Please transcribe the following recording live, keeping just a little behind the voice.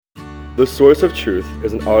The Source of Truth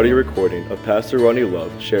is an audio recording of Pastor Ronnie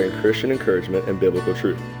Love sharing Christian encouragement and biblical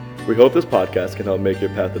truth. We hope this podcast can help make your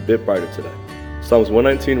path a bit brighter today. Psalms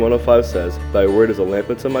 119:105 says, "Thy word is a lamp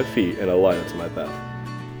unto my feet and a light unto my path."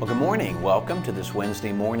 Well, good morning. Welcome to this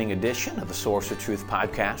Wednesday morning edition of the Source of Truth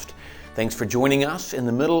podcast. Thanks for joining us in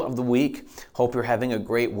the middle of the week. Hope you're having a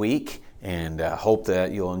great week and hope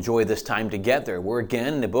that you'll enjoy this time together. We're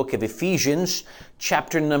again in the book of Ephesians,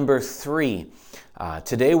 chapter number 3.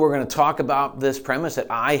 Today we're going to talk about this premise that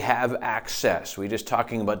I have access. We're just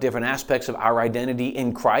talking about different aspects of our identity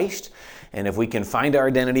in Christ. And if we can find our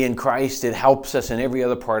identity in Christ, it helps us in every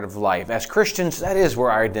other part of life. As Christians, that is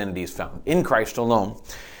where our identity is found, in Christ alone.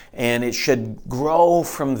 And it should grow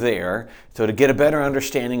from there. So to get a better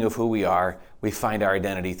understanding of who we are, we find our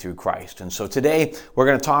identity through Christ. And so today we're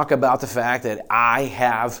going to talk about the fact that I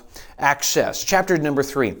have access. Chapter number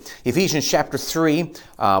 3, Ephesians chapter 3,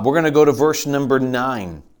 we're going to go to verse number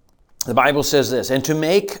 9. The Bible says this, "And to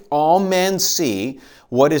make all men see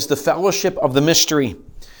what is the fellowship of the mystery,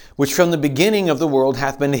 which from the beginning of the world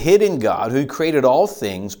hath been hid in God, who created all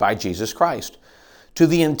things by Jesus Christ, to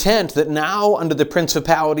the intent that now under the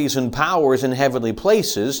principalities and powers in heavenly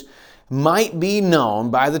places might be known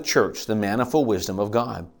by the church the manifold wisdom of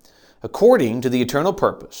God, according to the eternal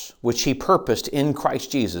purpose, which he purposed in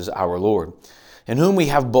Christ Jesus our Lord, in whom we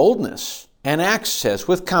have boldness and access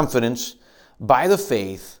with confidence by the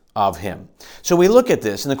faith of him." So we look at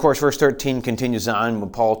this, and of course verse 13 continues on when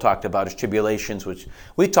Paul talked about his tribulations, which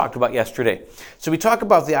we talked about yesterday. So we talk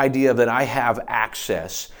about the idea that I have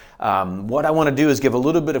access. What I want to do is give a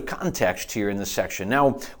little bit of context here in this section.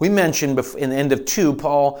 Now, we mentioned in the end of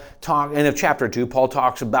chapter 2, Paul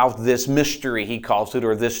talks about this mystery, he calls it,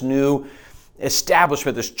 or this new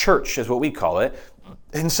establishment, this church is what we call it,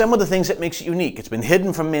 and some of the things that makes it unique. It's been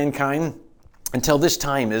hidden from mankind until this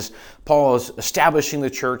time, as Paul is establishing the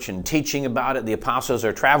church and teaching about it. The apostles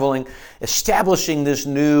are traveling, establishing this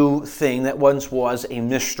new thing that once was a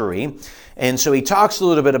mystery. And so he talks a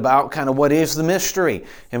little bit about kind of what is the mystery.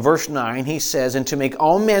 In verse 9, he says, "And to make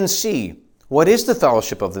all men see what is the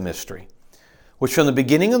fellowship of the mystery, which from the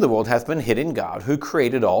beginning of the world hath been hid in God, who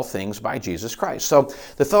created all things by Jesus Christ." So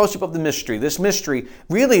the fellowship of the mystery, this mystery,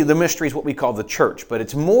 really the mystery is what we call the church, but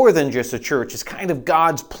it's more than just a church. It's kind of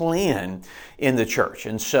God's plan in the church.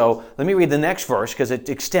 And so let me read the next verse because it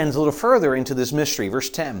extends a little further into this mystery. Verse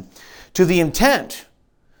 10, "To the intent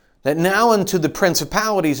that now unto the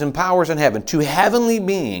principalities and powers in heaven, to heavenly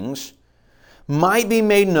beings, might be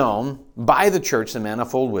made known by the church the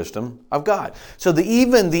manifold wisdom of God." So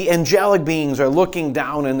even the angelic beings are looking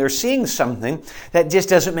down and they're seeing something that just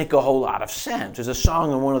doesn't make a whole lot of sense. There's a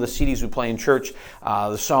song on one of the CDs we play in church.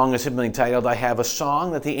 The song is simply titled, "I Have a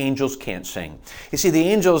Song That the Angels Can't Sing." You see, the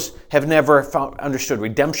angels have never understood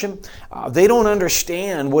redemption. They don't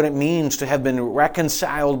understand what it means to have been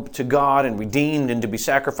reconciled to God and redeemed and to be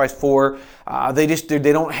sacrificed for. They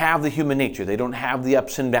don't have the human nature. They don't have the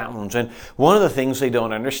ups and downs. And one of the things they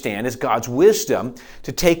don't understand is God's wisdom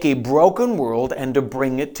to take a broken world and to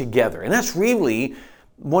bring it together. And that's really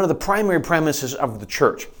one of the primary premises of the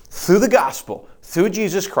church, through the gospel, through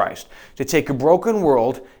Jesus Christ, to take a broken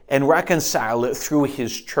world and reconcile it through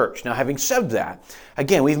his church. Now, having said that,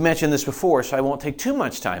 again, we've mentioned this before, so I won't take too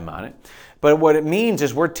much time on it. But what it means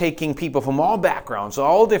is we're taking people from all backgrounds,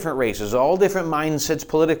 all different races, all different mindsets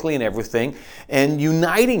politically and everything, and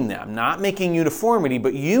uniting them, not making uniformity,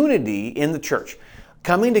 but unity in the church,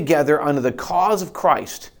 coming together under the cause of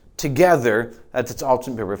Christ, together, that's its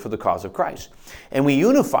ultimate purpose, for the cause of Christ. And we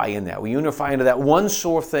unify in that. We unify into that one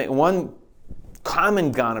sore thing, one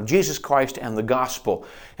common gun of Jesus Christ and the gospel,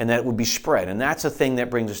 and that it would be spread. And that's the thing that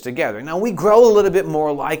brings us together. Now, we grow a little bit more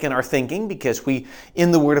alike in our thinking because we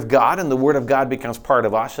in the Word of God, and the Word of God becomes part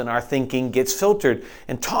of us, and our thinking gets filtered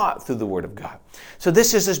and taught through the Word of God. So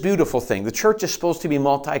this is this beautiful thing. The church is supposed to be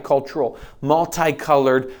multicultural,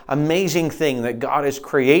 multicolored, amazing thing that God has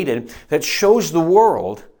created that shows the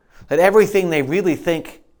world that everything they really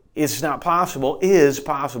think is not possible is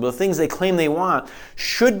possible. The things they claim they want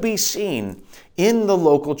should be seen in the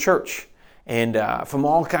local church and from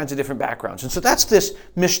all kinds of different backgrounds. And so that's this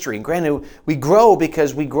mystery. And granted, we grow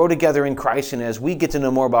because we grow together in Christ, and as we get to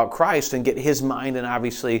know more about Christ and get his mind, and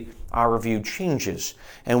obviously our view changes,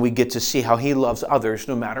 and we get to see how he loves others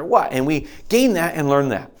no matter what. And we gain that and learn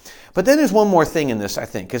that. But then there's one more thing in this, I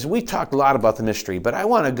think, because we talked a lot about the mystery, but I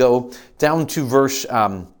want to go down to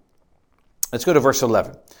let's go to verse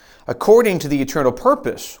 11. "According to the eternal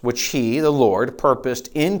purpose, which he, the Lord, purposed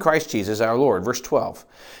in Christ Jesus our Lord." Verse 12.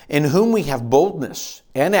 "In whom we have boldness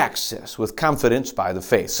and access with confidence by the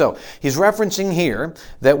faith." So he's referencing here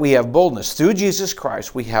that we have boldness. Through Jesus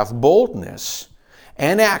Christ, we have boldness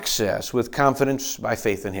and access with confidence by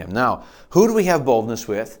faith in Him. Now, who do we have boldness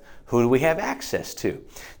with? Who do we have access to?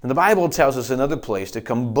 And the Bible tells us another place to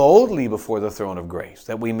come boldly before the throne of grace,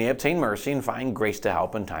 that we may obtain mercy and find grace to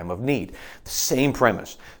help in time of need. The same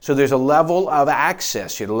premise. So there's a level of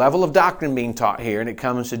access here, the level of doctrine being taught here, and it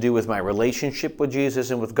comes to do with my relationship with Jesus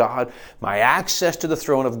and with God, my access to the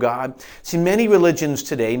throne of God. See, many religions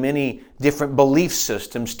today, many different belief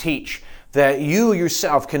systems teach that you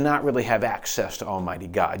yourself cannot really have access to Almighty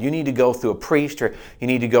God. You need to go through a priest, or you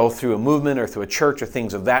need to go through a movement or through a church or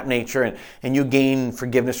things of that nature, and you gain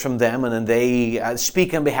forgiveness from them, and then they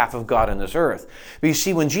speak on behalf of God on this earth. But you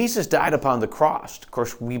see, when Jesus died upon the cross, of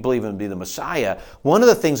course we believe him to be the Messiah, one of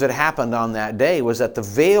the things that happened on that day was that the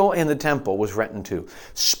veil in the temple was rent in two,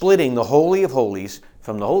 splitting the Holy of Holies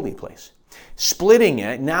from the holy place. Splitting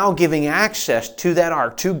it, now giving access to that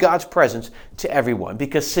ark, to God's presence, to everyone,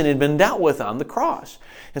 because sin had been dealt with on the cross.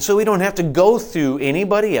 And so we don't have to go through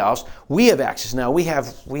anybody else. We have access. Now we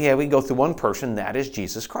go through one person, that is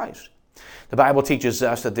Jesus Christ. The Bible teaches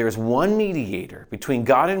us that there is one mediator between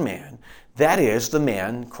God and man. That is the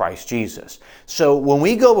man, Christ Jesus. So when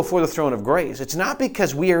we go before the throne of grace, it's not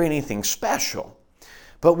because we are anything special,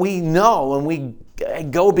 but we know, and we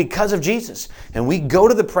go because of Jesus. And we go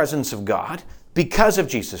to the presence of God because of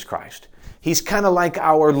Jesus Christ. He's kind of like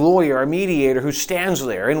our lawyer, our mediator, who stands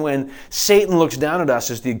there. And when Satan looks down at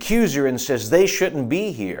us as the accuser and says they shouldn't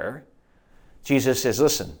be here, Jesus says,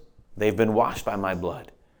 listen, they've been washed by my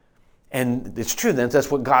blood. And it's true,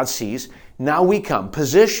 that's what God sees. Now we come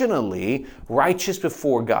positionally righteous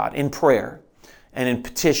before God in prayer and in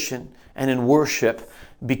petition and in worship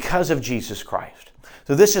because of Jesus Christ.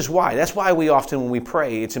 So this is why. That's why we often, when we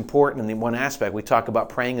pray, it's important in one aspect. We talk about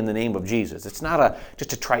praying in the name of Jesus. It's not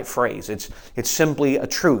just a trite phrase. It's simply a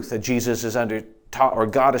truth that Jesus is taught, or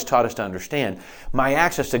God has taught us to understand. My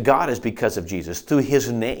access to God is because of Jesus, through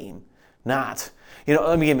His name, not.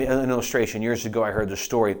 Let me give you an illustration. Years ago, I heard the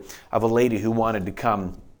story of a lady who wanted to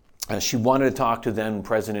come. She wanted to talk to then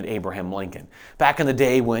President Abraham Lincoln. Back in the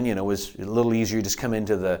day when, it was a little easier to just come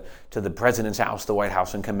into the president's house, the White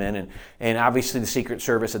House, and come in. And obviously the Secret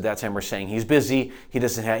Service at that time were saying, he's busy,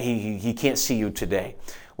 he can't see you today.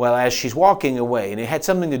 Well, as she's walking away, and it had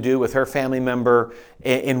something to do with her family member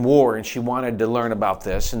in war, and she wanted to learn about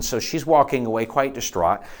this. And so she's walking away quite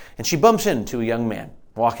distraught, and she bumps into a young man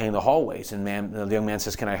walking in the hallways. And the young man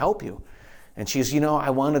says, can I help you? And she's, I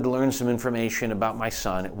wanted to learn some information about my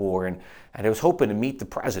son at war, and I was hoping to meet the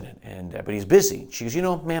president, but he's busy. She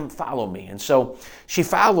goes, ma'am, follow me. And so she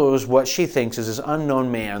follows what she thinks is this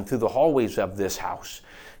unknown man through the hallways of this house.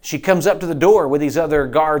 She comes up to the door where these other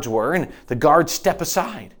guards were, and the guards step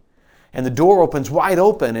aside. And the door opens wide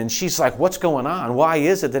open, and she's like, what's going on? Why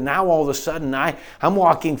is it that now all of a sudden I'm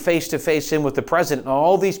walking face to face in with the president, and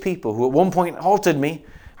all these people who at one point halted me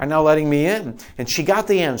are now letting me in? And she got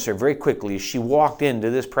the answer very quickly as she walked into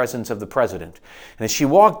this presence of the president. And as she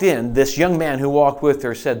walked in, this young man who walked with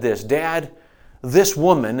her said this, Dad, this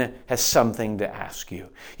woman has something to ask you.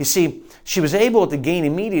 You see, she was able to gain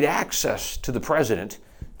immediate access to the president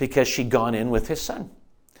because she'd gone in with his son.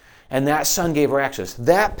 And that son gave her access.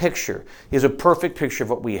 That picture is a perfect picture of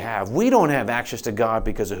what we have. We don't have access to God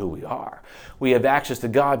because of who we are. We have access to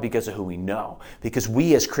God because of who we know. Because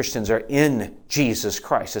we as Christians are in Jesus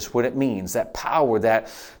Christ. That's what it means. That power,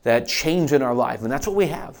 that change in our life. And that's what we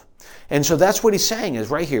have. And so that's what he's saying is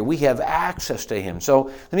right here. We have access to Him. So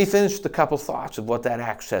let me finish with a couple thoughts of what that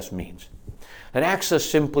access means. That access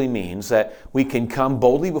simply means that we can come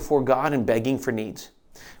boldly before God and begging for needs.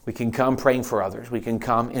 We can come praying for others. We can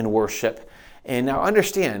come in worship. And now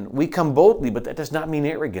understand, we come boldly, but that does not mean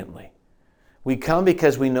arrogantly. We come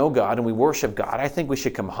because we know God and we worship God. I think we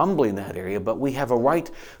should come humbly in that area, but we have a right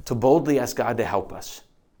to boldly ask God to help us.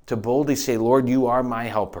 To boldly say, Lord, you are my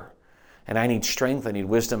helper. And I need strength, I need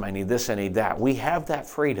wisdom, I need this, I need that. We have that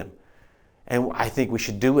freedom. And I think we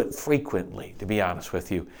should do it frequently, to be honest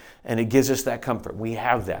with you. And it gives us that comfort. We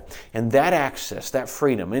have that. And that access, that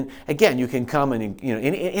freedom. And again, you can come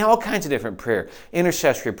in all kinds of different prayer,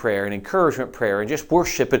 intercessory prayer and encouragement prayer and just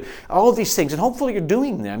worship and all of these things. And hopefully you're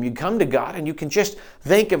doing them. You come to God and you can just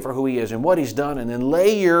thank Him for who He is and what He's done, and then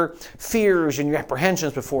lay your fears and your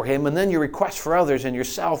apprehensions before Him, and then your requests for others and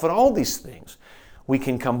yourself and all these things. We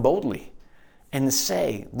can come boldly and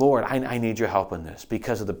say, Lord, I need your help in this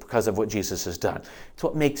because of what Jesus has done. It's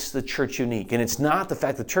what makes the church unique. And it's not the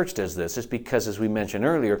fact the church does this. It's because, as we mentioned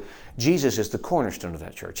earlier, Jesus is the cornerstone of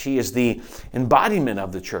that church. He is the embodiment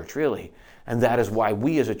of the church, really. And that is why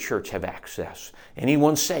we as a church have access.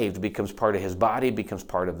 Anyone saved becomes part of His body, becomes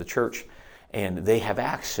part of the church, and they have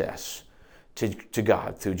access to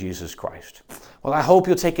God through Jesus Christ. Well, I hope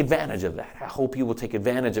you'll take advantage of that. I hope you will take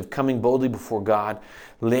advantage of coming boldly before God,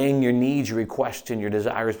 laying your needs, your requests, and your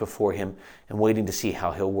desires before Him, and waiting to see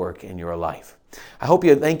how He'll work in your life. I want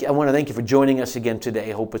to thank you for joining us again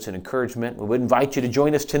today. I hope it's an encouragement. We would invite you to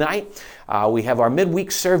join us tonight. We have our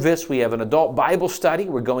midweek service. We have an adult Bible study.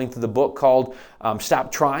 We're going through the book called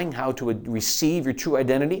Stop Trying, How to Receive Your True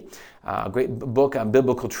Identity. A great book on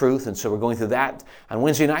biblical truth, and so we're going through that on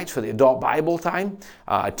Wednesday nights for the adult Bible time.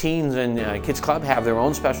 Teens and Kids Club have their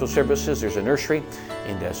own special services. There's a nursery,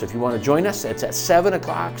 and so if you want to join us, it's at 7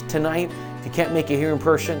 o'clock tonight. If you can't make it here in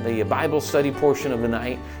person, the Bible study portion of the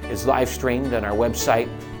night is live streamed on our website,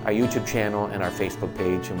 our YouTube channel, and our Facebook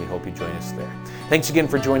page, and we hope you join us there. Thanks again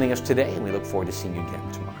for joining us today, and we look forward to seeing you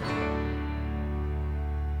again tomorrow.